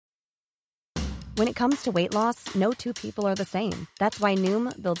When it comes to weight loss, no two people are the same. That's why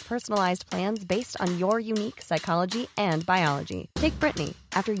Noom builds personalized plans based on your unique psychology and biology. Take Brittany.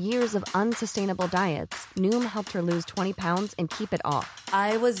 After years of unsustainable diets, Noom helped her lose 20 pounds and keep it off.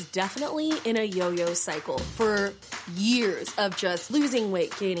 I was definitely in a yo-yo cycle for years of just losing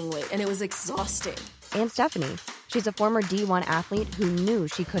weight, gaining weight, and it was exhausting. And Stephanie. She's a former D1 athlete who knew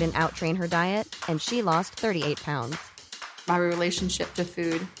she couldn't outtrain her diet, and she lost 38 pounds. My relationship to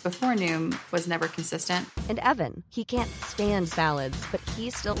food before Noom was never consistent. And Evan, he can't stand salads, but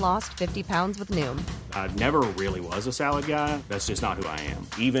he still lost 50 pounds with Noom. I never really was a salad guy. That's just not who I am.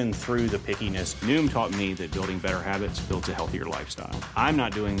 Even through the pickiness, Noom taught me that building better habits builds a healthier lifestyle. I'm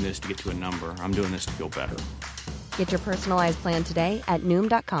not doing this to get to a number. I'm doing this to feel better. Get your personalized plan today at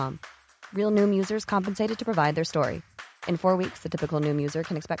Noom.com. Real Noom users compensated to provide their story. In 4 weeks, the typical Noom user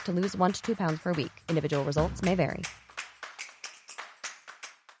can expect to lose 1 to 2 pounds per week. Individual results may vary.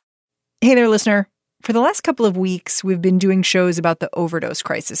 Hey there, listener. For the last couple of weeks, we've been doing shows about the overdose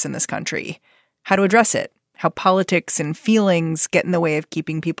crisis in this country, how to address it, how politics and feelings get in the way of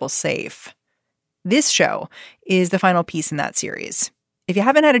keeping people safe. This show is the final piece in that series. If you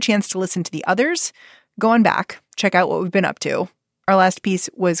haven't had a chance to listen to the others, go on back, check out what we've been up to. Our last piece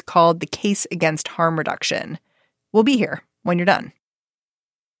was called The Case Against Harm Reduction. We'll be here when you're done.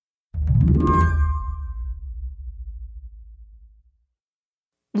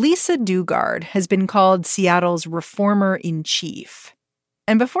 Lisa Daugaard has been called Seattle's reformer-in-chief.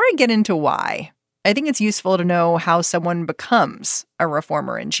 And before I get into why, I think it's useful to know how someone becomes a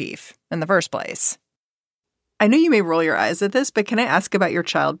reformer-in-chief in the first place. I know you may roll your eyes at this, but can I ask about your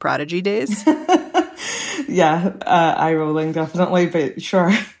child prodigy days? Yeah, eye rolling definitely, but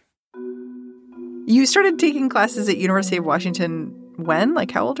sure. You started taking classes at University of Washington when?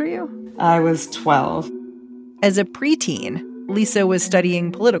 Like, how old are you? I was 12. As a preteen, Lisa was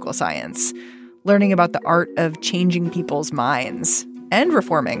studying political science, learning about the art of changing people's minds and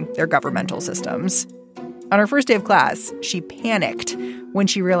reforming their governmental systems. On her first day of class, she panicked when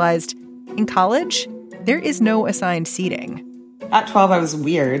she realized in college, there is no assigned seating. At 12, I was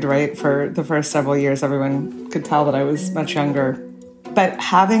weird, right? For the first several years, everyone could tell that I was much younger. But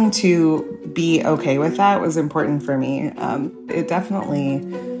having to be okay with that was important for me. It definitely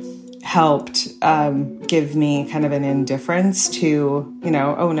helped give me kind of an indifference to,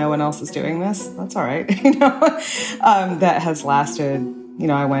 oh, no one else is doing this. That's all right. That has lasted.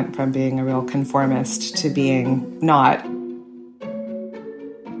 I went from being a real conformist to being not.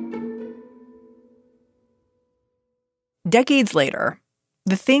 Decades later,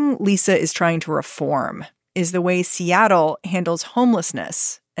 the thing Lisa is trying to reform is the way Seattle handles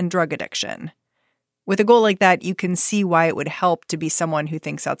homelessness and drug addiction. With a goal like that, you can see why it would help to be someone who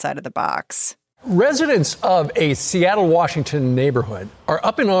thinks outside of the box. Residents of a Seattle, Washington neighborhood are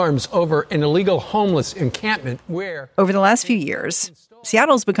up in arms over an illegal homeless encampment where... Over the last few years,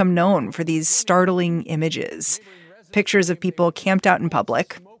 Seattle's become known for these startling images. Pictures of people camped out in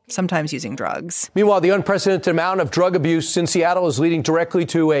public, sometimes using drugs. Meanwhile, the unprecedented amount of drug abuse in Seattle is leading directly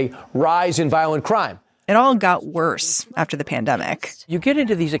to a rise in violent crime. It all got worse after the pandemic. You get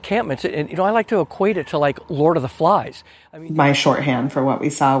into these encampments, and I like to equate it to like Lord of the Flies. My shorthand for what we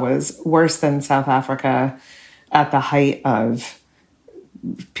saw was worse than South Africa at the height of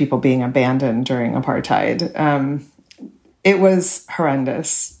people being abandoned during apartheid. It was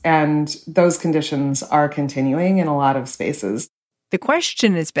horrendous, and those conditions are continuing in a lot of spaces. The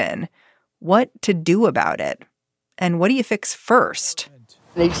question has been, what to do about it? And what do you fix first?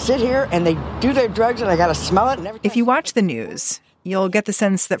 They sit here and they do their drugs and I got to smell it. And if you watch the news, you'll get the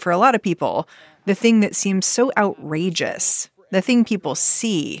sense that for a lot of people, the thing that seems so outrageous, the thing people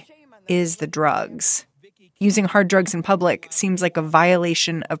see, is the drugs. Using hard drugs in public seems like a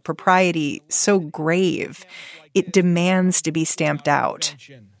violation of propriety so grave, it demands to be stamped out.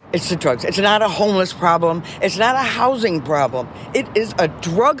 It's the drugs. It's not a homeless problem. It's not a housing problem. It is a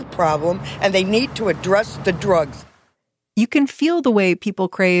drug problem, and they need to address the drugs. You can feel the way people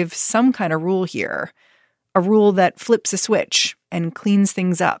crave some kind of rule here, a rule that flips a switch and cleans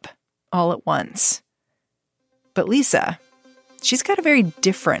things up all at once. But Lisa, she's got a very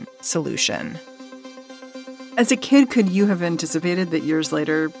different solution. As a kid, could you have anticipated that years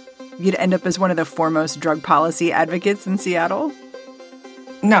later you'd end up as one of the foremost drug policy advocates in Seattle?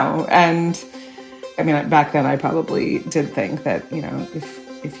 No, and I mean, back then I probably did think that,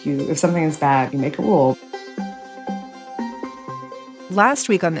 if something is bad, you make a rule. Last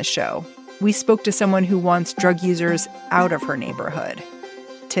week on this show, we spoke to someone who wants drug users out of her neighborhood.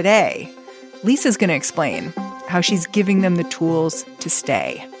 Today, Lisa's going to explain how she's giving them the tools to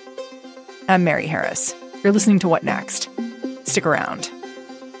stay. I'm Mary Harris. You're listening to What Next? Stick around.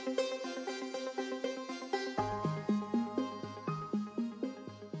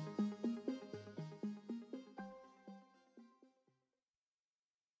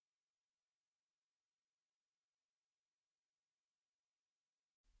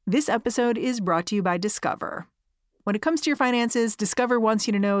 This episode is brought to you by Discover. When it comes to your finances, Discover wants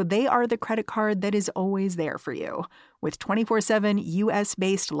you to know they are the credit card that is always there for you. With 24/7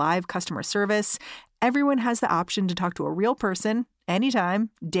 U.S.-based live customer service, everyone has the option to talk to a real person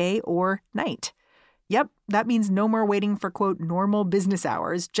anytime, day or night. Yep, that means no more waiting for, quote, normal business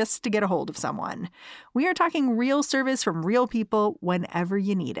hours just to get a hold of someone. We are talking real service from real people whenever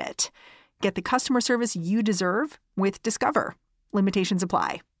you need it. Get the customer service you deserve with Discover. Limitations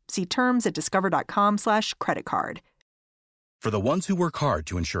apply. See terms at discover.com/creditcard. For the ones who work hard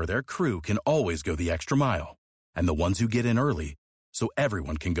to ensure their crew can always go the extra mile, and the ones who get in early so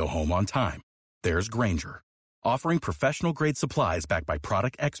everyone can go home on time, there's Grainger, offering professional-grade supplies backed by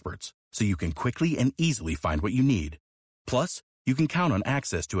product experts so you can quickly and easily find what you need. Plus, you can count on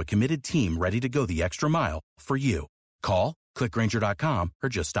access to a committed team ready to go the extra mile for you. Call, click Grainger.com, or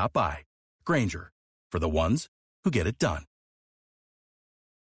just stop by. Grainger, for the ones who get it done.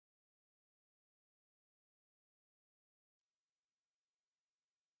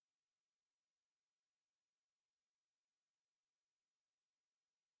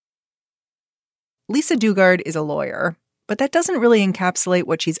 Lisa Dugard is a lawyer, but that doesn't really encapsulate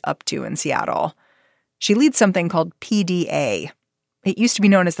what she's up to in Seattle. She leads something called PDA. It used to be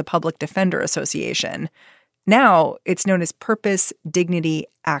known as the Public Defender Association. Now it's known as Purpose, Dignity,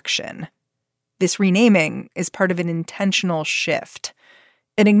 Action. This renaming is part of an intentional shift,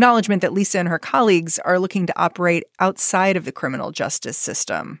 an acknowledgement that Lisa and her colleagues are looking to operate outside of the criminal justice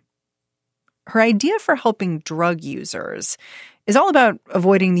system. Her idea for helping drug users is all about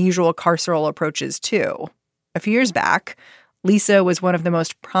avoiding the usual carceral approaches, too. A few years back, Lisa was one of the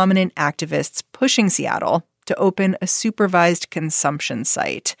most prominent activists pushing Seattle to open a supervised consumption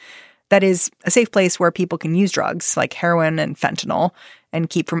site. That is, a safe place where people can use drugs like heroin and fentanyl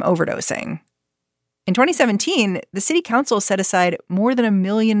and keep from overdosing. In 2017, the city council set aside more than $1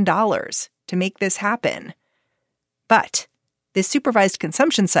 million to make this happen. But this supervised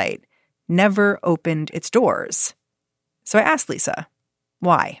consumption site never opened its doors. So I asked Lisa,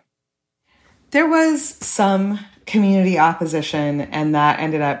 why? There was some community opposition, and that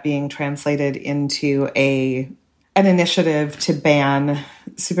ended up being translated into an initiative to ban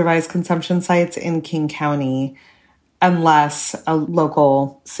supervised consumption sites in King County unless a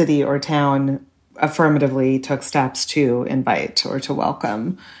local city or town affirmatively took steps to invite or to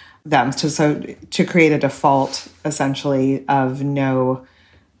welcome them. To create a default, essentially, of no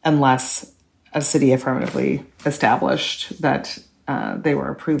unless a city affirmatively established that they were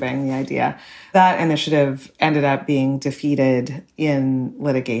approving the idea. That initiative ended up being defeated in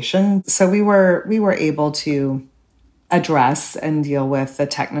litigation. So we were able to address and deal with the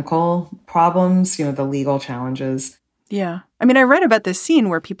technical problems, the legal challenges. Yeah. I mean, I read about this scene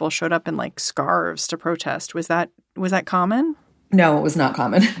where people showed up in scarves to protest. Was that common? No, it was not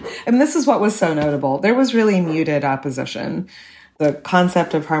common. I mean, this is what was so notable. There was really muted opposition. The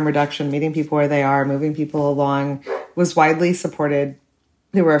concept of harm reduction, meeting people where they are, moving people along, was widely supported.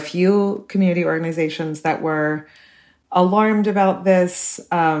 There were a few community organizations that were alarmed about this,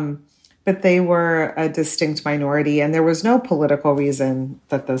 but they were a distinct minority, and there was no political reason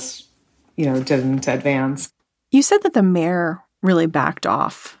that this, didn't advance. You said that the mayor really backed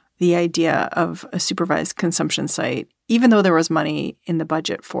off the idea of a supervised consumption site, even though there was money in the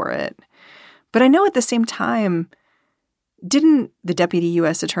budget for it. But I know at the same time, didn't the Deputy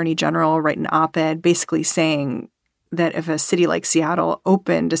U.S. Attorney General write an op-ed basically saying that if a city like Seattle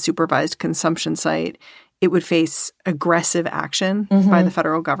opened a supervised consumption site, it would face aggressive action by the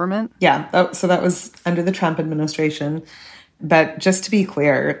federal government? Yeah, so that was under the Trump administration. But just to be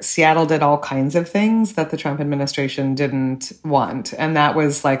clear, Seattle did all kinds of things that the Trump administration didn't want, and that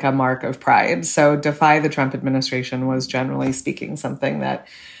was like a mark of pride. So defy the Trump administration was, generally speaking, something that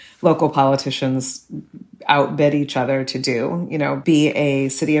local politicians outbid each other to do. Be a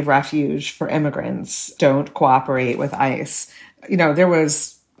city of refuge for immigrants. Don't cooperate with ICE. There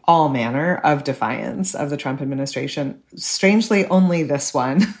was all manner of defiance of the Trump administration. Strangely, only this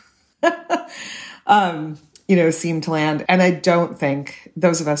one, seemed to land. And I don't think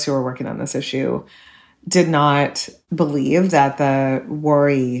those of us who are working on this issue did not believe that the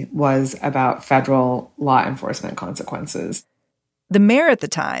worry was about federal law enforcement consequences. The mayor at the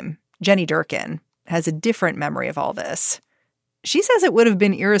time, Jenny Durkin, has a different memory of all this. She says it would have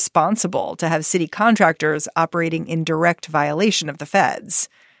been irresponsible to have city contractors operating in direct violation of the feds.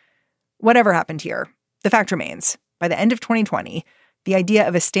 Whatever happened here, the fact remains, by the end of 2020, the idea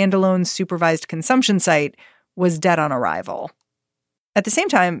of a standalone supervised consumption site was dead on arrival. At the same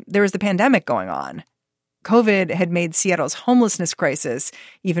time, there was the pandemic going on. COVID had made Seattle's homelessness crisis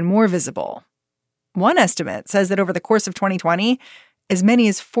even more visible. One estimate says that over the course of 2020, As many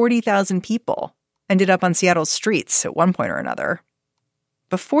as 40,000 people ended up on Seattle's streets at one point or another.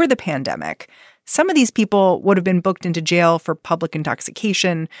 Before the pandemic, some of these people would have been booked into jail for public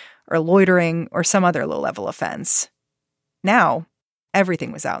intoxication or loitering or some other low-level offense. Now,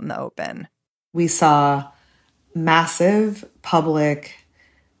 everything was out in the open. We saw massive public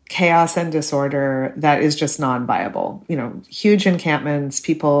chaos and disorder that is just non-viable. Huge encampments,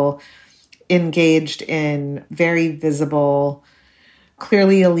 people engaged in very visible,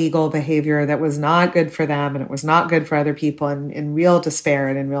 clearly illegal behavior that was not good for them and it was not good for other people, and in real despair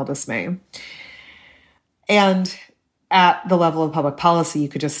and in real dismay. And at the level of public policy, you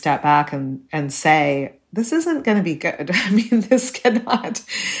could just step back and say, this isn't going to be good. I mean, this cannot.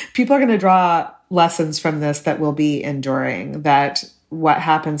 People are going to draw lessons from this that will be enduring, that what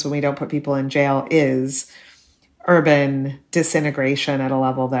happens when we don't put people in jail is urban disintegration at a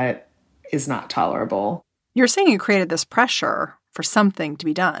level that is not tolerable. You're saying you created this pressure for something to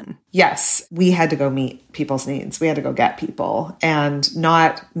be done. Yes, we had to go meet people's needs. We had to go get people and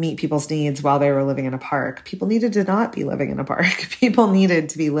not meet people's needs while they were living in a park. People needed to not be living in a park. People needed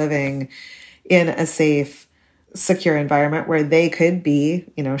to be living in a safe, secure environment where they could be,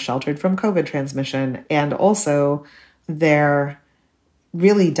 sheltered from COVID transmission. And also their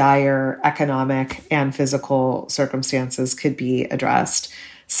really dire economic and physical circumstances could be addressed.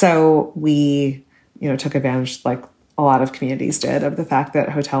 So we, took advantage, like a lot of communities did, of the fact that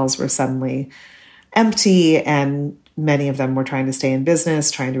hotels were suddenly empty and many of them were trying to stay in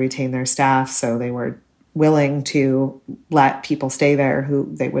business, trying to retain their staff. So they were willing to let people stay there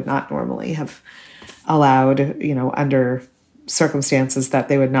who they would not normally have allowed, under circumstances that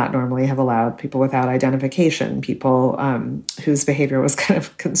they would not normally have allowed, people without identification, people whose behavior was kind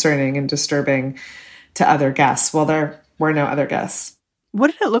of concerning and disturbing to other guests. Well, there were no other guests.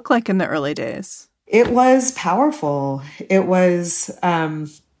 What did it look like in the early days? It was powerful. It was,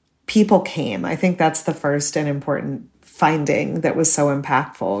 people came. I think that's the first and important finding that was so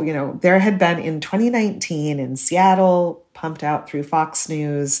impactful. There had been in 2019 in Seattle, pumped out through Fox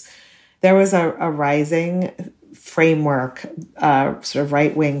News, there was a rising framework, sort of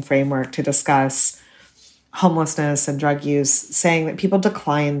right-wing framework to discuss homelessness and drug use, saying that people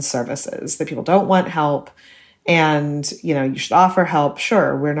decline services, that people don't want help. And, you should offer help.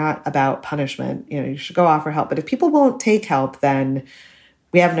 Sure, we're not about punishment. You should go offer help. But if people won't take help, then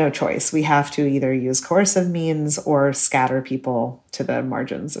we have no choice. We have to either use coercive means or scatter people to the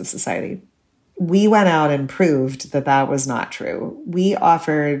margins of society. We went out and proved that that was not true. We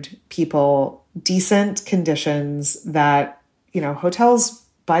offered people decent conditions that, hotels,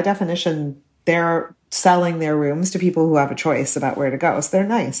 by definition, they're selling their rooms to people who have a choice about where to go. So they're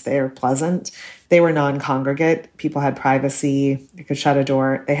nice. They're pleasant. They were non-congregate. People had privacy. They could shut a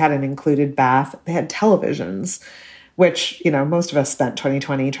door. They had an included bath. They had televisions, which, most of us spent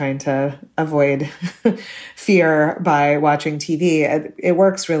 2020 trying to avoid fear by watching TV. It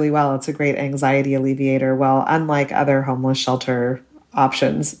works really well. It's a great anxiety alleviator. Well, unlike other homeless shelter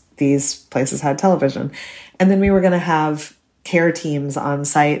options, these places had television. And then we were going to have care teams on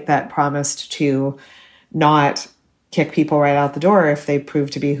site that promised to not kick people right out the door if they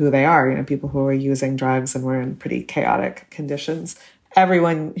prove to be who they are, people who were using drugs and were in pretty chaotic conditions.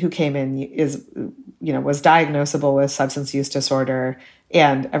 Everyone who came in was diagnosable with substance use disorder,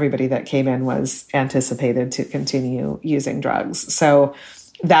 and everybody that came in was anticipated to continue using drugs. So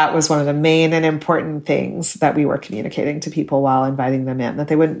that was one of the main and important things that we were communicating to people while inviting them in, that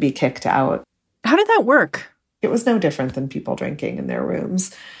they wouldn't be kicked out. How did that work? It was no different than people drinking in their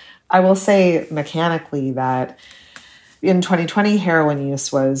rooms. I will say mechanically that in 2020, heroin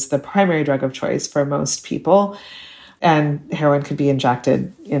use was the primary drug of choice for most people. And heroin could be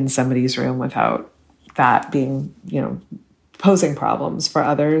injected in somebody's room without that being, posing problems for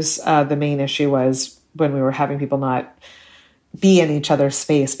others. The main issue was when we were having people not be in each other's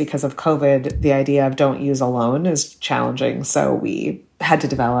space because of COVID, the idea of don't use alone is challenging. So we had to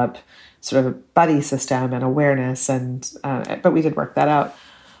develop sort of a buddy system and awareness, but we did work that out.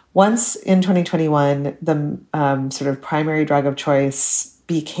 Once in 2021, the sort of primary drug of choice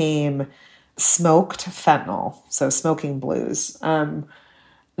became smoked fentanyl, so smoking blues.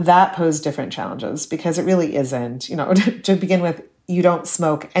 That posed different challenges because it really isn't, to begin with, you don't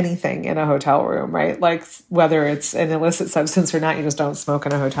smoke anything in a hotel room, right? Like whether it's an illicit substance or not, you just don't smoke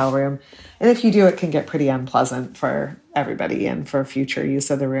in a hotel room. And if you do, it can get pretty unpleasant for everybody and for future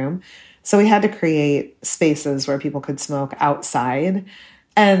use of the room. So we had to create spaces where people could smoke outside.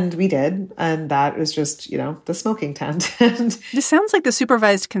 And we did. And that was just, the smoking tent. This sounds like the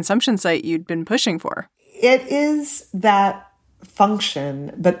supervised consumption site you'd been pushing for. It is that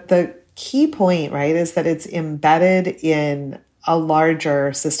function. But the key point, right, is that it's embedded in a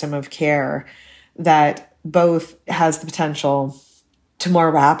larger system of care that both has the potential to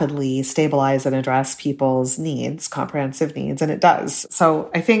more rapidly stabilize and address people's needs, comprehensive needs, and it does. So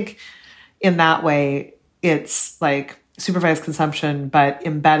I think in that way, it's like supervised consumption, but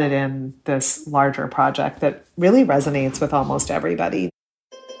embedded in this larger project that really resonates with almost everybody.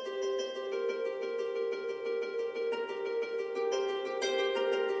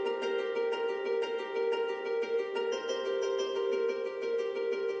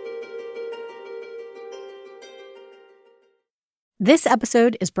 This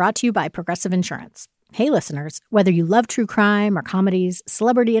episode is brought to you by Progressive Insurance. Hey, listeners, whether you love true crime or comedies,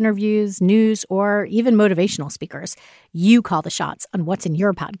 celebrity interviews, news, or even motivational speakers, you call the shots on what's in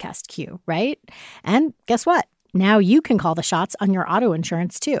your podcast queue, right? And guess what? Now you can call the shots on your auto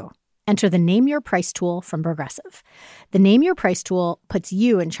insurance, too. Enter the Name Your Price tool from Progressive. The Name Your Price tool puts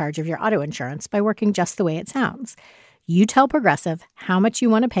you in charge of your auto insurance by working just the way it sounds. You tell Progressive how much you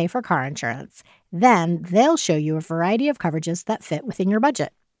want to pay for car insurance. Then they'll show you a variety of coverages that fit within your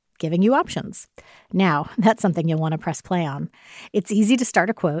budget, giving you options. Now, that's something you'll want to press play on. It's easy to start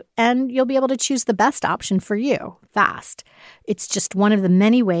a quote, and you'll be able to choose the best option for you fast. It's just one of the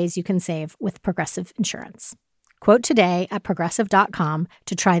many ways you can save with Progressive Insurance. Quote today at Progressive.com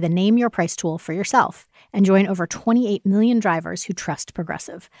to try the Name Your Price tool for yourself and join over 28 million drivers who trust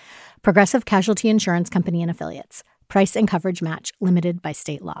Progressive. Progressive Casualty Insurance Company and Affiliates. Price and coverage match limited by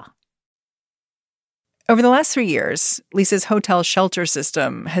state law. Over the last 3 years, Lisa's hotel shelter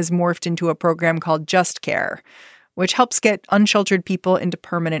system has morphed into a program called Just Care, which helps get unsheltered people into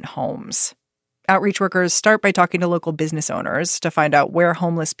permanent homes. Outreach workers start by talking to local business owners to find out where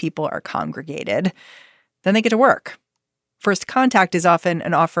homeless people are congregated. Then they get to work. First contact is often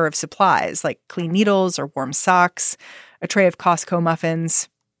an offer of supplies like clean needles or warm socks, a tray of Costco muffins.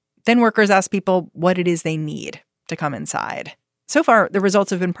 Then workers ask people what it is they need to come inside. So far, the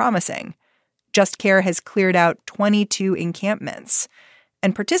results have been promising. Just Care has cleared out 22 encampments,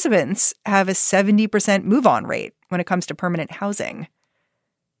 and participants have a 70% move-on rate when it comes to permanent housing.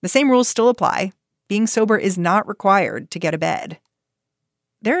 The same rules still apply. Being sober is not required to get a bed.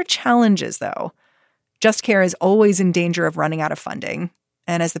 There are challenges, though. Just Care is always in danger of running out of funding,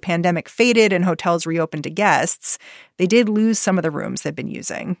 and as the pandemic faded and hotels reopened to guests, they did lose some of the rooms they've been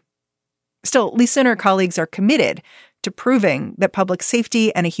using. Still, Lisa and her colleagues are committed to proving that public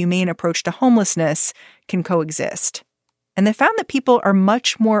safety and a humane approach to homelessness can coexist. And they found that people are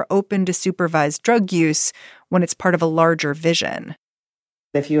much more open to supervised drug use when it's part of a larger vision.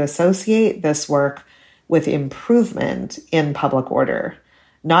 If you associate this work with improvement in public order,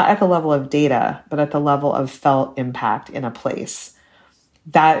 not at the level of data, but at the level of felt impact in a place,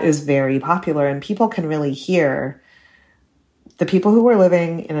 that is very popular. And people can really hear the people who were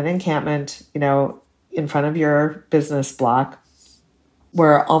living in an encampment, in front of your business block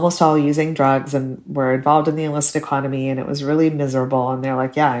were almost all using drugs and were involved in the illicit economy, and it was really miserable. And they're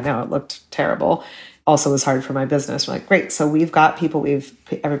like, yeah, I know, it looked terrible. Also, it was hard for my business. We're like, great. So we've got people,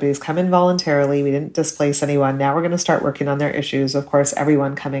 everybody's come in voluntarily. We didn't displace anyone. Now we're going to start working on their issues. Of course,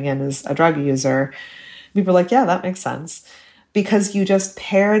 everyone coming in is a drug user. People are like, yeah, that makes sense. Because you just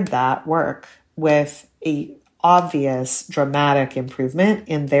paired that work with a obvious, dramatic improvement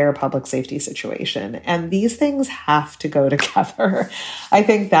in their public safety situation. And these things have to go together. I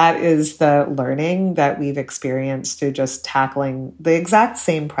think that is the learning that we've experienced through just tackling the exact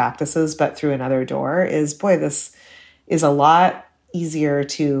same practices, but through another door is, boy, this is a lot easier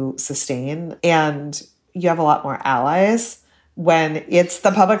to sustain. And you have a lot more allies when it's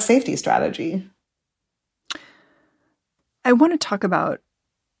the public safety strategy. I want to talk about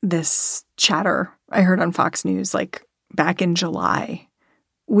this chatter I heard on Fox News back in July,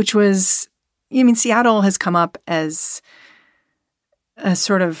 which was, Seattle has come up as a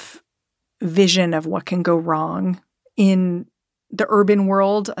sort of vision of what can go wrong in the urban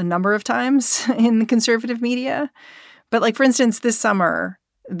world a number of times in the conservative media. But for instance, this summer,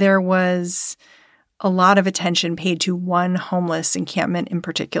 there was a lot of attention paid to one homeless encampment in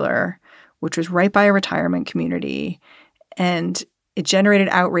particular, which was right by a retirement community. And it generated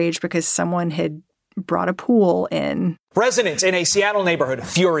outrage because someone had brought a pool in. Residents in a Seattle neighborhood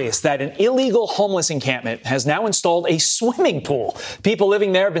furious that an illegal homeless encampment has now installed a swimming pool. People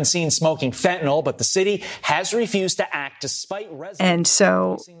living there have been seen smoking fentanyl, but the city has refused to act despite residents. And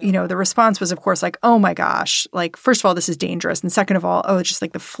so, the response was, of course, oh my gosh, first of all, this is dangerous. And second of all, it's just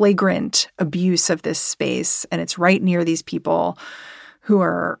the flagrant abuse of this space. And it's right near these people who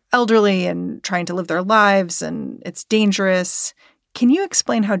are elderly and trying to live their lives, and it's dangerous. Can you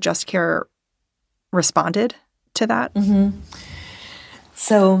explain how Just Care responded to that? Mm-hmm.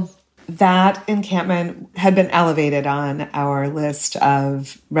 So That encampment had been elevated on our list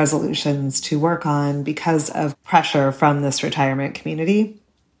of resolutions to work on because of pressure from this retirement community.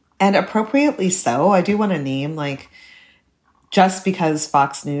 And appropriately so. I do want to name, just because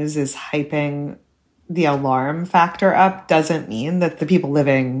Fox News is hyping the alarm factor up doesn't mean that the people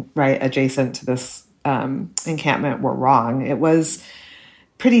living right adjacent to this encampment were wrong. It was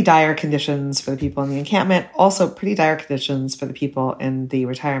pretty dire conditions for the people in the encampment, also pretty dire conditions for the people in the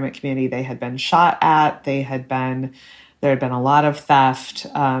retirement community. They had been shot at. There had been a lot of theft.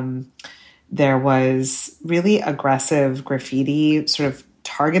 There was really aggressive graffiti sort of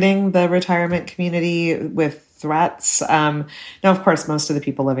targeting the retirement community with threats. Now, of course, most of the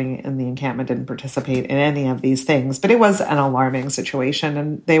people living in the encampment didn't participate in any of these things, but it was an alarming situation,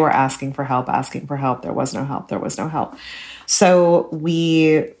 and they were asking for help. There was no help. So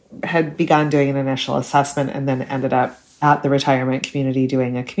we had begun doing an initial assessment and then ended up at the retirement community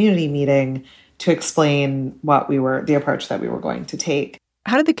doing a community meeting to explain the approach that we were going to take.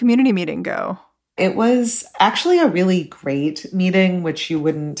 How did the community meeting go? It was actually a really great meeting, which you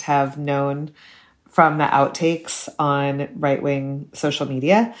wouldn't have known from the outtakes on right-wing social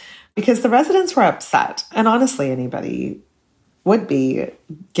media, because the residents were upset. And honestly, anybody would be,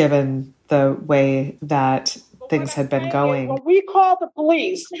 given the way that things had been going. When we call the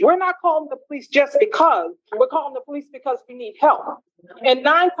police, we're not calling the police just because. We're calling the police because we need help. And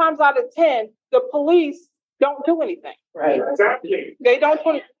 9 times out of 10, the police don't do anything. Right. Exactly. They don't do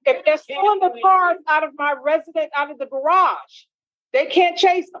anything. If they're stealing the cars out of my resident, out of the garage, they can't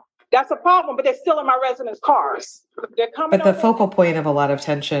chase them. That's a problem, but they're still in my residents' cars. But the focal point of a lot of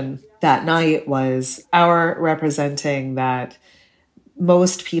tension that night was our representing that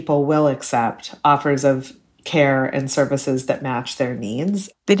most people will accept offers of care and services that match their needs.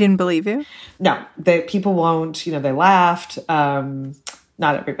 They didn't believe you? No, people won't. They laughed.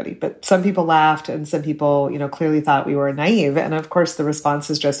 Not everybody, but some people laughed, and some people, clearly thought we were naive. And of course, the response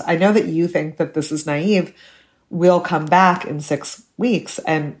is just, I know that you think that this is naive. We'll come back in 6 weeks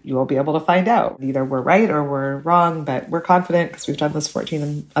and you will be able to find out. Either we're right or we're wrong, but we're confident because we've done this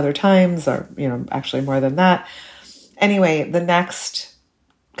 14 other times, or, actually more than that. Anyway, the next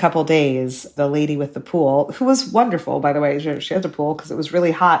couple days, the lady with the pool, who was wonderful, by the way, she had a pool because it was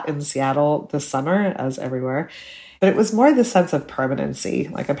really hot in Seattle this summer, as everywhere. But it was more the sense of permanency.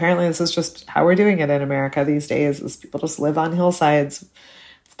 Apparently this is just how we're doing it in America these days, is people just live on hillsides,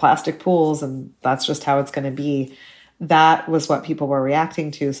 plastic pools, and that's just how it's going to be. That was what people were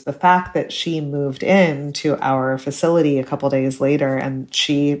reacting to. So the fact that she moved into our facility a couple days later and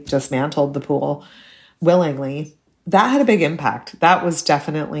she dismantled the pool willingly, that had a big impact. That was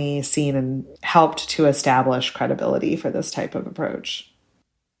definitely seen and helped to establish credibility for this type of approach.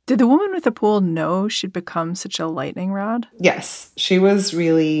 Did the woman with the pool know she'd become such a lightning rod? Yes, she was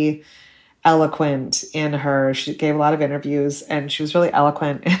really eloquent she gave a lot of interviews, and she was really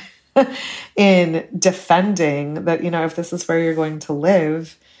eloquent in defending that, if this is where you're going to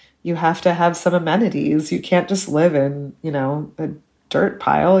live, you have to have some amenities. You can't just live in, a dirt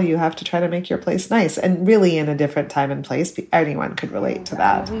pile. You have to try to make your place nice. And really, in a different time and place, anyone could relate to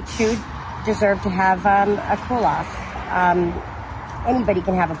that. We too deserve to have a cool off. Anybody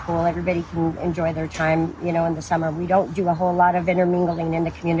can have a pool. Everybody can enjoy their time, in the summer. We don't do a whole lot of intermingling in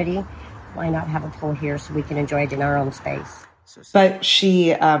the community. Why not have a pool here so we can enjoy it in our own space? But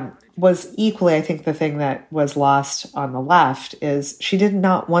she was equally, I think the thing that was lost on the left is she did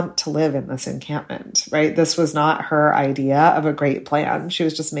not want to live in this encampment, right? This was not her idea of a great plan. She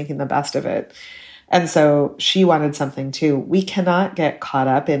was just making the best of it. And so she wanted something too. We cannot get caught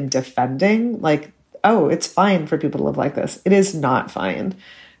up in defending, oh, it's fine for people to live like this. It is not fine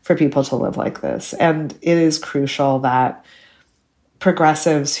for people to live like this. And it is crucial that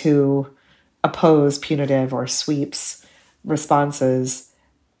progressives who oppose punitive or sweeps responses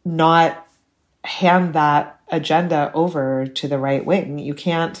not hand that agenda over to the right wing. You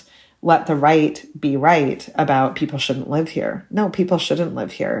can't let the right be right about people shouldn't live here. No, people shouldn't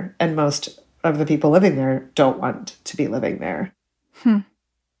live here. And most of the people living there don't want to be living there.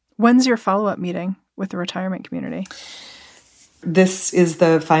 When's your follow-up meeting with the retirement community? This is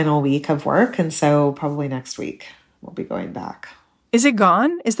the final week of work, and so probably next week we'll be going back. Is it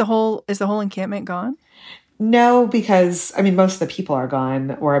gone? Is the whole encampment gone? No, because most of the people are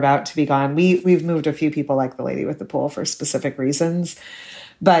gone or about to be gone. We've moved a few people, like the lady with the pool, for specific reasons,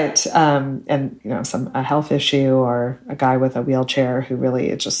 but a health issue, or a guy with a wheelchair who really,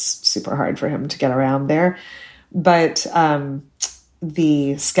 it's just super hard for him to get around there. But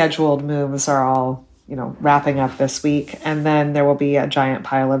the scheduled moves are all wrapping up this week. And then there will be a giant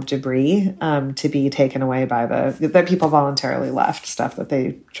pile of debris to be taken away by that people voluntarily left, stuff that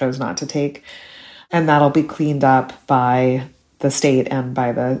they chose not to take. And that'll be cleaned up by the state and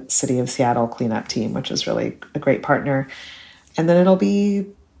by the City of Seattle cleanup team, which is really a great partner. And then it'll be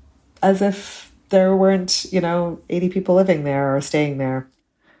as if there weren't, 80 people living there or staying there.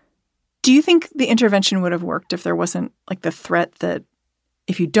 Do you think the intervention would have worked if there wasn't like the threat that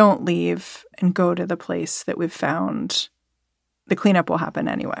if you don't leave and go to the place that we've found, the cleanup will happen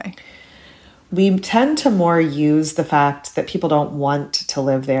anyway? We tend to more use the fact that people don't want to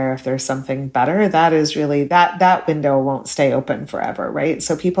live there if there's something better. That is really, that window won't stay open forever, right?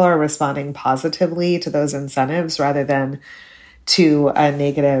 So people are responding positively to those incentives rather than to a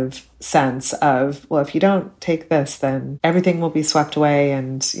negative sense of, well, if you don't take this, then everything will be swept away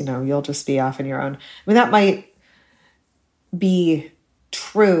and, you'll just be off on your own. I mean, that might be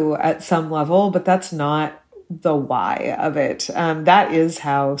true at some level, but that's not the why of it. That is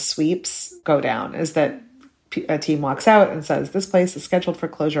how sweeps go down, is that a team walks out and says, this place is scheduled for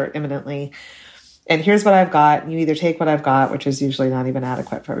closure imminently. And here's what I've got. You either take what I've got, which is usually not even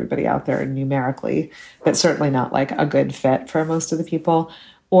adequate for everybody out there numerically, but certainly not like a good fit for most of the people,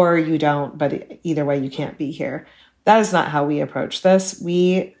 or you don't, but either way, you can't be here. That is not how we approach this.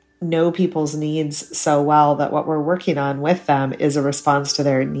 We know people's needs so well that what we're working on with them is a response to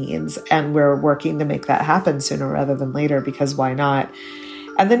their needs. And we're working to make that happen sooner rather than later, because why not?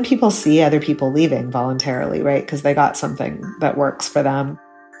 And then people see other people leaving voluntarily, right? Because they got something that works for them.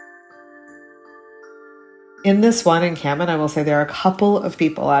 In this one encampment, I will say there are a couple of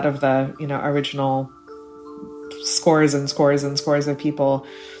people out of the, original scores and scores and scores of people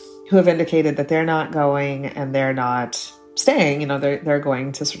who have indicated that they're not going and they're not staying. They're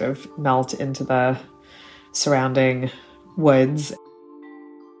going to sort of melt into the surrounding woods.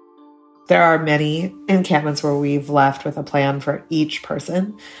 There are many encampments where we've left with a plan for each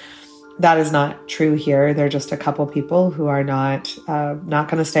person. That is not true here. There are just a couple people who are not going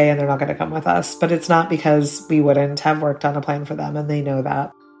to stay and they're not going to come with us. But it's not because we wouldn't have worked on a plan for them, and they know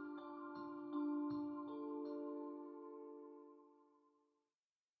that.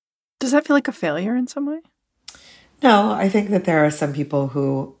 Does that feel like a failure in some way? No, I think that there are some people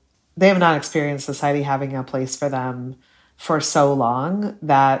who they have not experienced society having a place for them for so long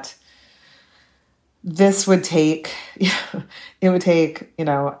that this would take,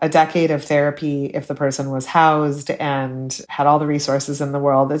 a decade of therapy if the person was housed and had all the resources in the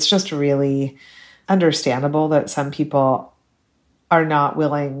world. It's just really understandable that some people are not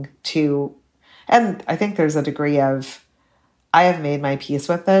willing to. And I think there's a degree of, I have made my peace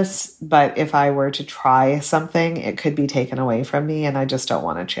with this, but if I were to try something, it could be taken away from me. And I just don't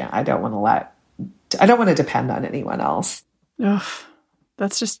want to I don't want to depend on anyone else. Ugh,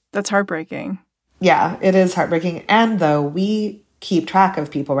 that's heartbreaking. Yeah, it is heartbreaking. And though we keep track of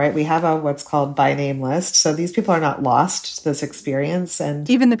people, right? We have what's called by name list. So these people are not lost to this experience. And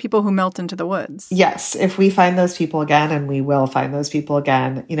even the people who melt into the woods. Yes. If we find those people again, and we will find those people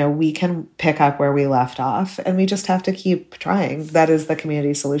again, we can pick up where we left off, and we just have to keep trying. That is the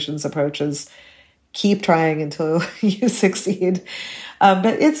community solutions approach, is keep trying until you succeed.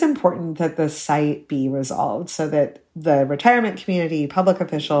 But it's important that the site be resolved so that the retirement community, public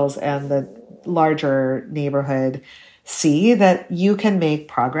officials, and the larger neighborhood see that you can make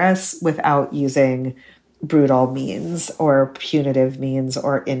progress without using brutal means or punitive means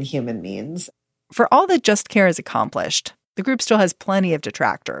or inhuman means. For all that Just Care has accomplished, the group still has plenty of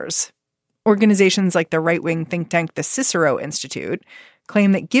detractors. Organizations like the right-wing think tank the Cicero Institute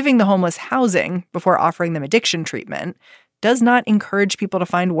claim that giving the homeless housing before offering them addiction treatment does not encourage people to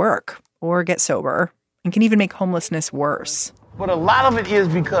find work or get sober, and can even make homelessness worse. But a lot of it is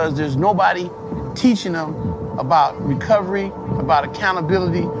because there's nobody teaching them about recovery, about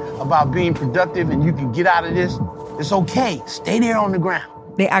accountability, about being productive, and you can get out of this. It's okay. Stay there on the ground.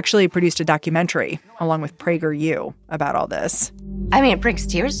 They actually produced a documentary, along with PragerU, about all this. I mean, it brings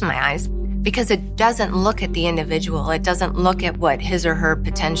tears to my eyes because it doesn't look at the individual. It doesn't look at what his or her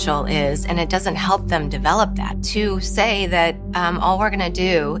potential is, and it doesn't help them develop that. To say that all we're going to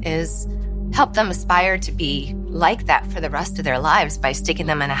do is help them aspire to be like that for the rest of their lives by sticking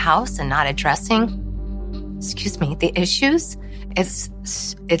them in a house and not addressing, the issues,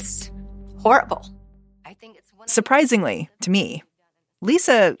 it's horrible. I think it's surprisingly to me,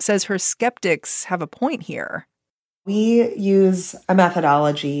 Lisa says her skeptics have a point here. We use a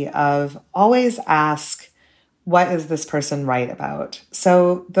methodology of always ask, what is this person right about?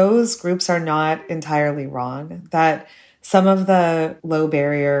 So those groups are not entirely wrong, that some of the low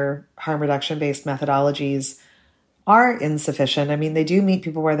barrier harm reduction based methodologies are insufficient. I mean, they do meet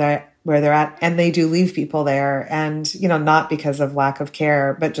people where they're at, and they do leave people there. And, not because of lack of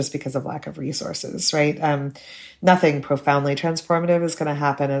care, but just because of lack of resources, right? Nothing profoundly transformative is going to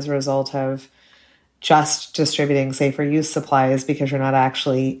happen as a result of just distributing safer use supplies, because you're not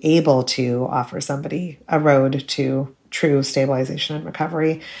actually able to offer somebody a road to true stabilization and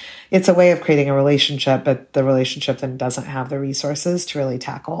recovery. It's a way of creating a relationship, but the relationship then doesn't have the resources to really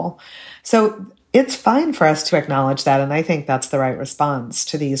tackle. So it's fine for us to acknowledge that. And I think that's the right response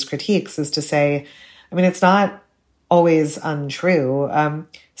to these critiques, is to say, it's not always untrue.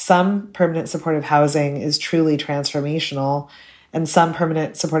 Some permanent supportive housing is truly transformational, and some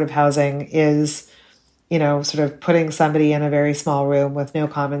permanent supportive housing is sort of putting somebody in a very small room with no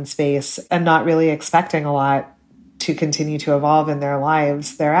common space and not really expecting a lot to continue to evolve in their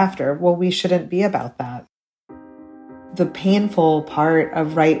lives thereafter. Well, we shouldn't be about that. The painful part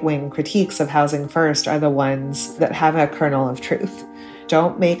of right-wing critiques of Housing First are the ones that have a kernel of truth.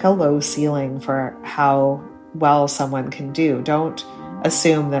 Don't make a low ceiling for how well someone can do. Don't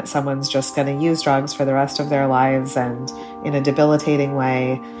assume that someone's just going to use drugs for the rest of their lives and in a debilitating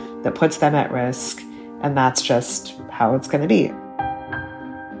way that puts them at risk. And that's just how it's going to be.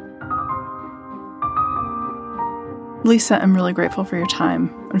 Lisa, I'm really grateful for your time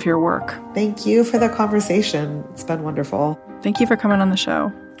and for your work. Thank you for the conversation. It's been wonderful. Thank you for coming on the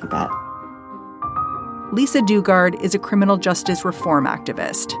show. You bet. Lisa Dugard is a criminal justice reform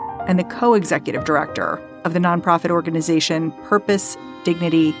activist and the co-executive director of the nonprofit organization Purpose,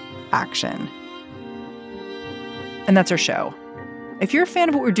 Dignity, Action. And that's our show. If you're a fan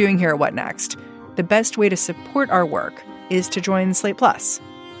of what we're doing here at What Next, the best way to support our work is to join Slate Plus.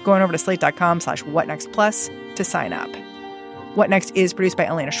 Go on over to slate.com/whatnextplus to sign up. What Next is produced by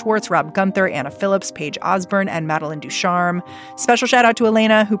Elena Schwartz, Rob Gunther, Anna Phillips, Paige Osborne, and Madeline Ducharme. Special shout out to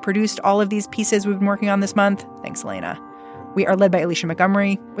Elena, who produced all of these pieces we've been working on this month. Thanks, Elena. We are led by Alicia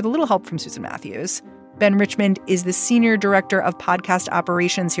Montgomery with a little help from Susan Matthews. Ben Richmond is the Senior Director of Podcast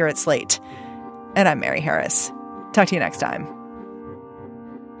Operations here at Slate. And I'm Mary Harris. Talk to you next time.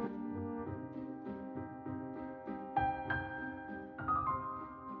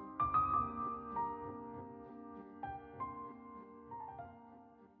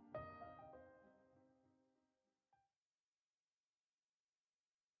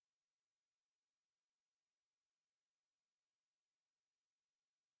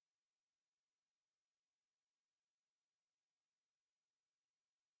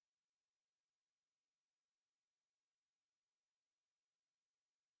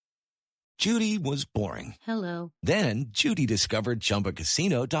 Judy was boring. Hello. Then Judy discovered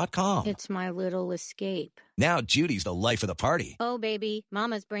ChumbaCasino.com. It's my little escape. Now Judy's the life of the party. Oh, baby,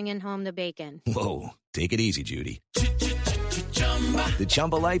 mama's bringing home the bacon. Whoa, take it easy, Judy. The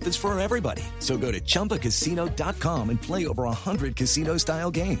Chumba life is for everybody. So go to ChumbaCasino.com and play over 100 casino-style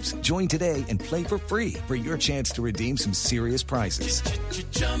games. Join today and play for free for your chance to redeem some serious prizes.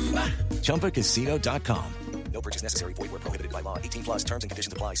 ChumbaCasino.com. No purchase necessary. Void where prohibited by law. 18+ terms and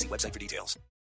conditions apply. See website for details.